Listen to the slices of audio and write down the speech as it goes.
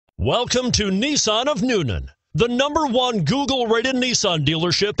Welcome to Nissan of Newnan, the #1 Google-rated Nissan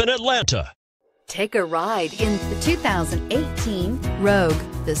dealership in Atlanta. Take a ride in the 2018 Rogue.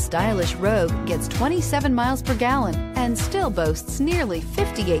 The stylish Rogue gets 27 miles per gallon and still boasts nearly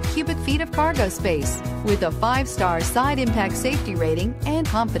 58 cubic feet of cargo space. With a 5-star side impact safety rating and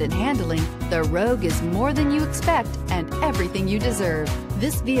confident handling, the Rogue is more than you expect and everything you deserve.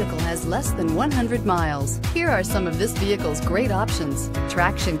 This vehicle has less than 100 miles. Here are some of this vehicle's great options: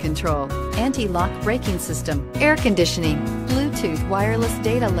 traction control, anti-lock braking system, air conditioning, Bluetooth wireless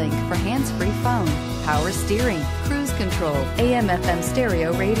data link for hands-free phone, power steering, cruise control, AM/FM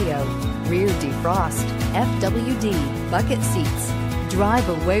stereo radio, rear defrost, FWD, bucket seats. Drive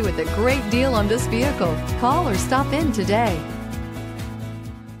away with a great deal on this vehicle. Call or stop in today.